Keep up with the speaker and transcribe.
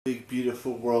big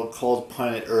beautiful world called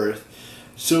planet Earth.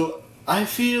 So I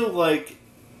feel like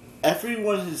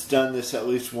everyone has done this at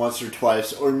least once or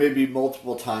twice, or maybe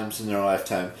multiple times in their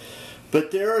lifetime.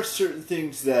 But there are certain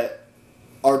things that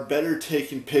are better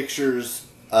taking pictures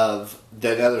of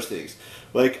than other things.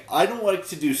 Like, I don't like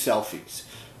to do selfies,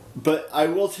 but I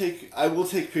will take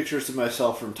pictures of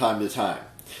myself from time to time.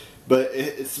 But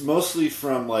it's mostly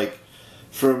from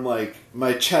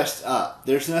my chest up.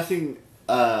 There's nothing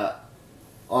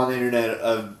on the internet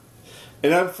of,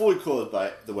 and I'm fully clothed,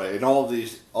 by the way, in all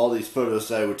these photos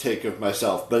that I would take of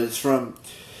myself. But it's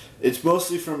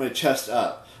mostly from my chest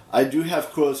up. I do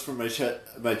have clothes from my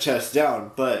chest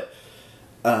down, but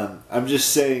I'm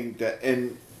just saying that.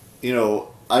 And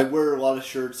I wear a lot of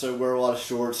shirts, I wear a lot of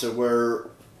shorts, I wear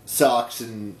socks,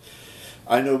 and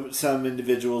I know some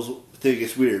individuals think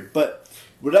it's weird, but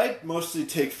what I mostly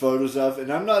take photos of, and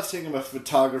I'm not saying I'm a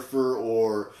photographer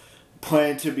or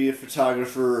plan to be a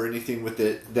photographer or anything with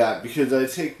that, because I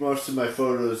take most of my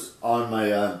photos on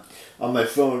my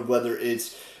phone, whether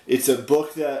it's a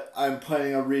book that I'm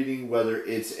planning on reading, whether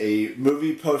it's a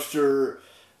movie poster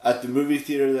at the movie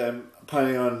theater that I'm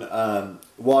planning on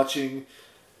watching,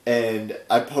 and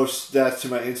I post that to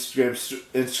my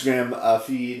Instagram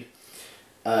feed.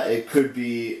 It could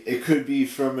be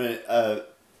from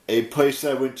a place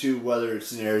I went to, whether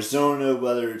it's in Arizona,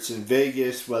 whether it's in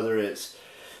Vegas, whether it's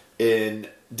in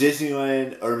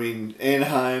Disneyland,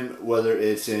 Anaheim, whether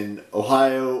it's in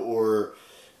Ohio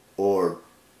or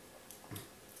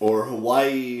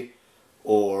Hawaii,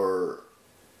 or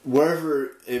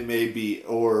wherever it may be,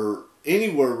 or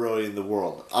anywhere really in the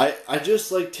world. I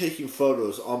just like taking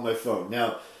photos on my phone.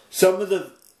 Now, some of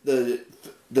the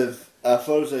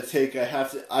photos I take,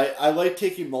 I like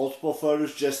taking multiple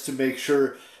photos just to make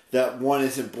sure that one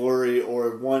isn't blurry, or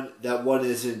that one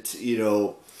isn't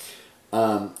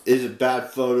is a bad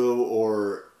photo,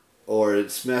 or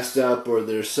it's messed up, or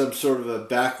there's some sort of a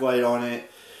backlight on it.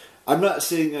 I'm not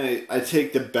saying I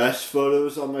take the best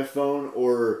photos on my phone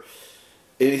or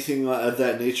anything of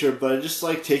that nature, but I just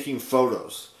like taking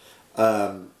photos.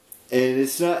 And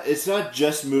it's not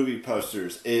just movie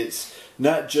posters. It's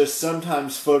not just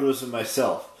sometimes photos of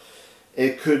myself.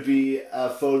 It could be a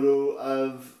photo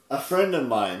of a friend of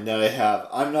mine that I have.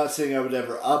 I'm not saying I would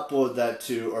ever upload that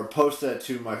to or post that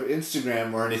to my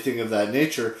Instagram or anything of that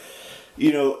nature.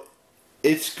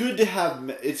 It's good to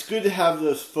have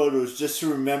those photos just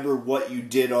to remember what you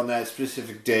did on that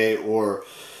specific day,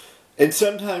 and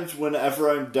sometimes whenever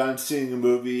I'm done seeing a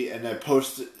movie and I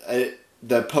post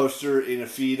that poster in a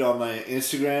feed on my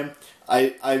Instagram,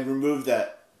 I remove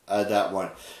that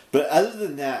one. But other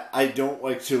than that, I don't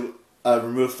like to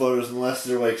remove photos unless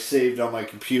they're saved on my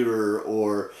computer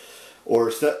or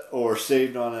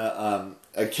saved on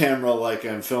a camera like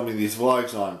I'm filming these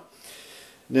vlogs on.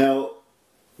 Now,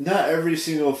 not every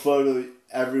single photo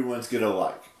everyone's gonna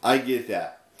like. I get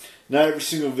that. Not every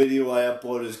single video I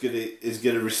upload is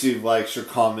gonna receive likes or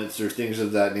comments or things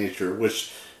of that nature.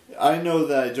 Which I know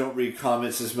that I don't read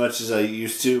comments as much as I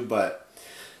used to, but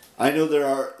I know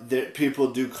that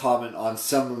people do comment on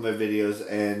some of my videos,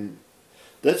 and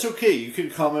that's okay. You can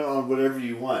comment on whatever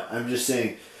you want. I'm just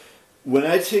saying, when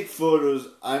I take photos,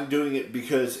 I'm doing it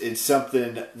because it's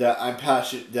something that I'm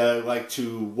passionate, that I like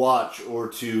to watch or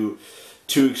to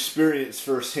experience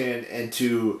firsthand, and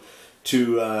to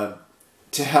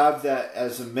have that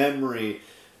as a memory,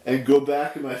 and go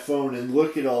back in my phone and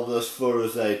look at all those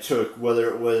photos that I took, whether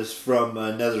it was from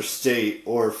another state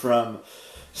or from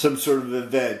some sort of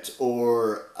event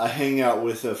or a hangout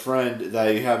with a friend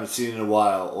that you haven't seen in a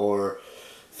while, or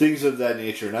things of that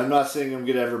nature. And I'm not saying I'm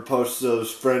going to ever post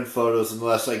those friend photos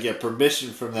unless I get permission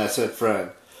from that said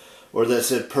friend or that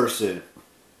said person,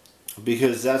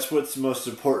 because that's what's most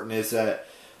important, is that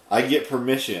I get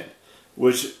permission,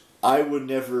 which I would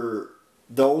never.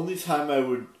 The only time I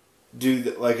would do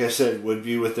that, like I said, would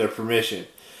be with their permission.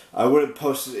 I wouldn't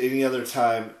post it any other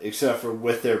time except for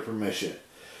with their permission.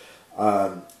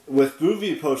 With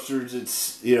movie posters,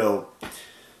 it's,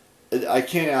 I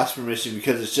can't ask permission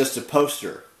because it's just a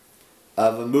poster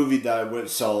of a movie that I went and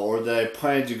saw or that I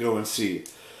plan to go and see.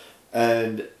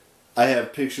 And I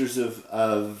have pictures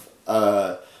of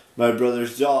my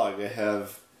brother's dog. I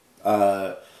have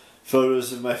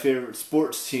photos of my favorite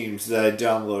sports teams that I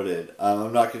downloaded.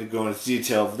 I'm not going to go into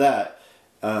detail of that.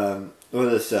 All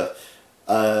that stuff.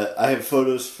 I have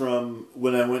photos from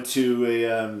when I went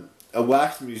to a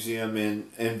wax museum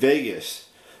in Vegas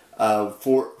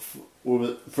for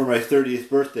my 30th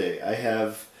birthday. I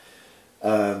have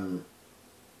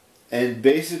and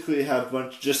basically have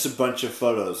just a bunch of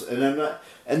photos,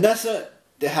 and that's not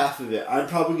the half of it. I'm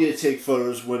probably going to take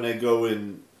photos when I go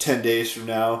in 10 days from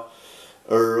now,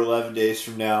 or 11 days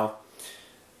from now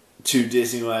to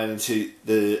Disneyland and to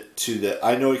the.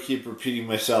 I know I keep repeating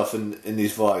myself in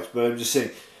these vlogs, but I'm just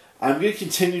saying I'm going to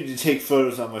continue to take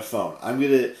photos on my phone. I'm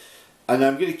going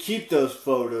to keep those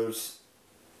photos,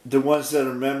 the ones that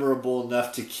are memorable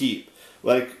enough to keep.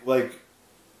 Like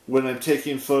when I'm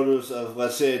taking photos of,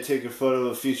 let's say I take a photo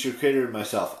of a feature creator of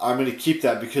myself, I'm going to keep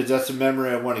that because that's a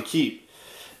memory I want to keep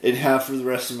and have for the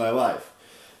rest of my life.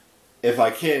 If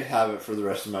I can have it for the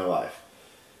rest of my life.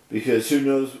 Because who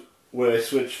knows when I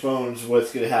switch phones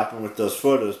what's going to happen with those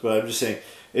photos. But I'm just saying,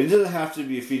 it doesn't have to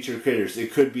be featured creators.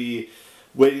 It could be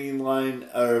waiting in line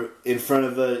or in front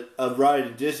of a ride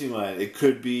in Disneyland. It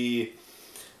could be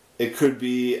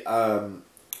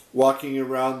walking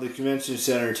around the convention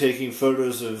center taking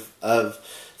photos of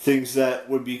things that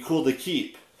would be cool to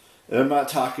keep. And I'm not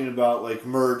talking about like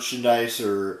merchandise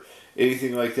or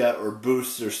anything like that, or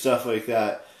booths or stuff like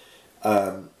that.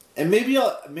 And maybe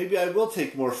I will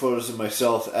take more photos of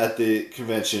myself at the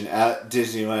convention, at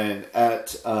Disneyland,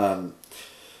 at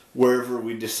wherever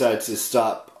we decide to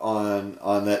stop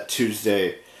on that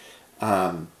Tuesday.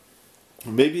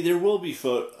 Maybe there will be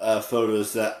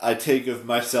photos that I take of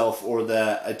myself, or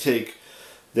that I take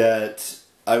that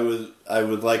I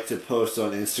would like to post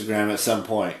on Instagram at some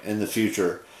point in the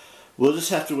future. We'll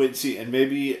just have to wait and see. And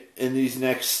maybe in these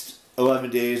next 11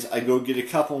 days, I go get a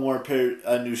couple more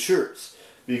new shirts,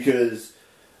 because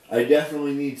I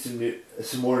definitely need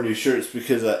some more new shirts,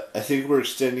 because I think we're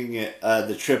extending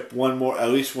the trip at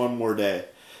least one more day.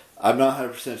 I'm not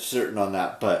 100% certain on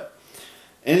that, but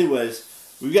anyways,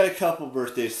 we've got a couple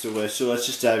birthdays to wish, so let's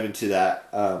just dive into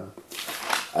that.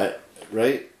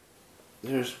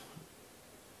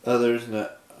 There's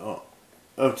not.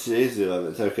 Oh, today's the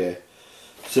 11th. Okay,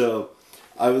 so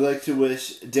I would like to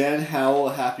wish Dan Howell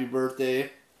a happy birthday.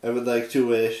 I would like to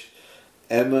wish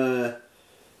Emma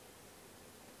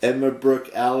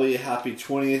Brooke Alley a happy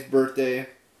 20th birthday,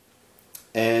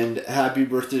 and happy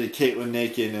birthday to Caitlin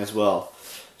Nakin as well.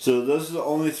 So those are the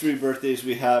only 3 birthdays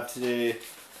we have today.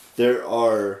 There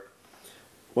are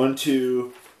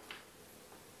 3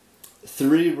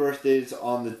 birthdays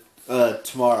on the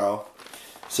tomorrow,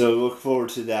 so look forward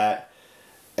to that.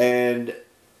 And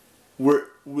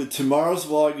tomorrow's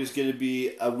vlog is going to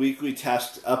be a weekly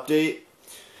task update,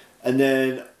 and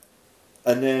then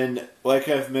like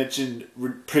I've mentioned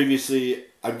previously,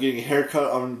 I'm getting a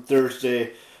haircut on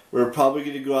Thursday. We're probably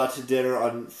going to go out to dinner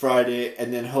on Friday,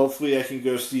 and then hopefully I can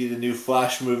go see the new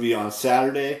Flash movie on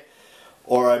Saturday.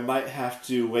 Or I might have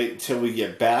to wait until we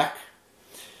get back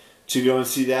to go and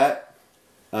see that.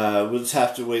 We'll just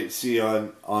have to wait and see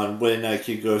on when I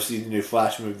can go see the new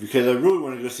Flash movie, because I really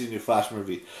want to go see the new Flash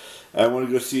movie. I want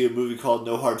to go see a movie called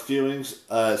No Hard Feelings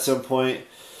at some point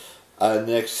in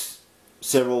the next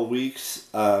several weeks.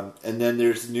 And then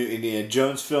there's the new Indiana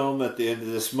Jones film at the end of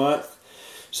this month.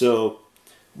 So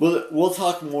we'll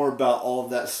talk more about all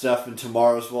of that stuff in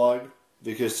tomorrow's vlog,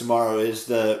 because tomorrow is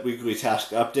the weekly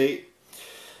task update.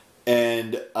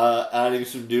 And adding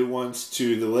some new ones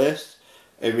to the list,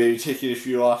 and maybe taking a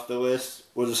few off the list.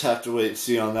 We'll just have to wait and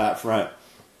see on that front.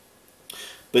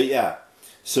 But yeah,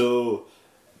 so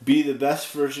be the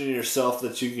best version of yourself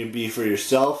that you can be for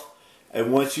yourself.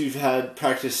 And once you've had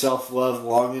practice self-love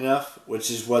long enough,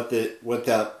 which is what that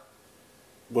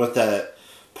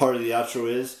part of the outro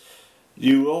is,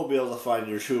 you will be able to find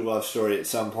your true love story at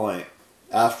some point,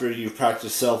 after you've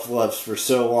practiced self-love for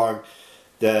so long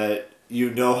that you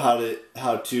know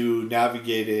how to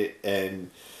navigate it, and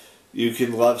you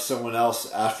can love someone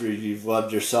else after you've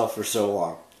loved yourself for so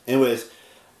long. Anyways,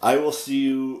 I will see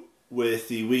you with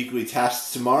the weekly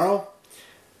tasks tomorrow,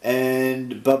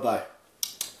 and bye-bye.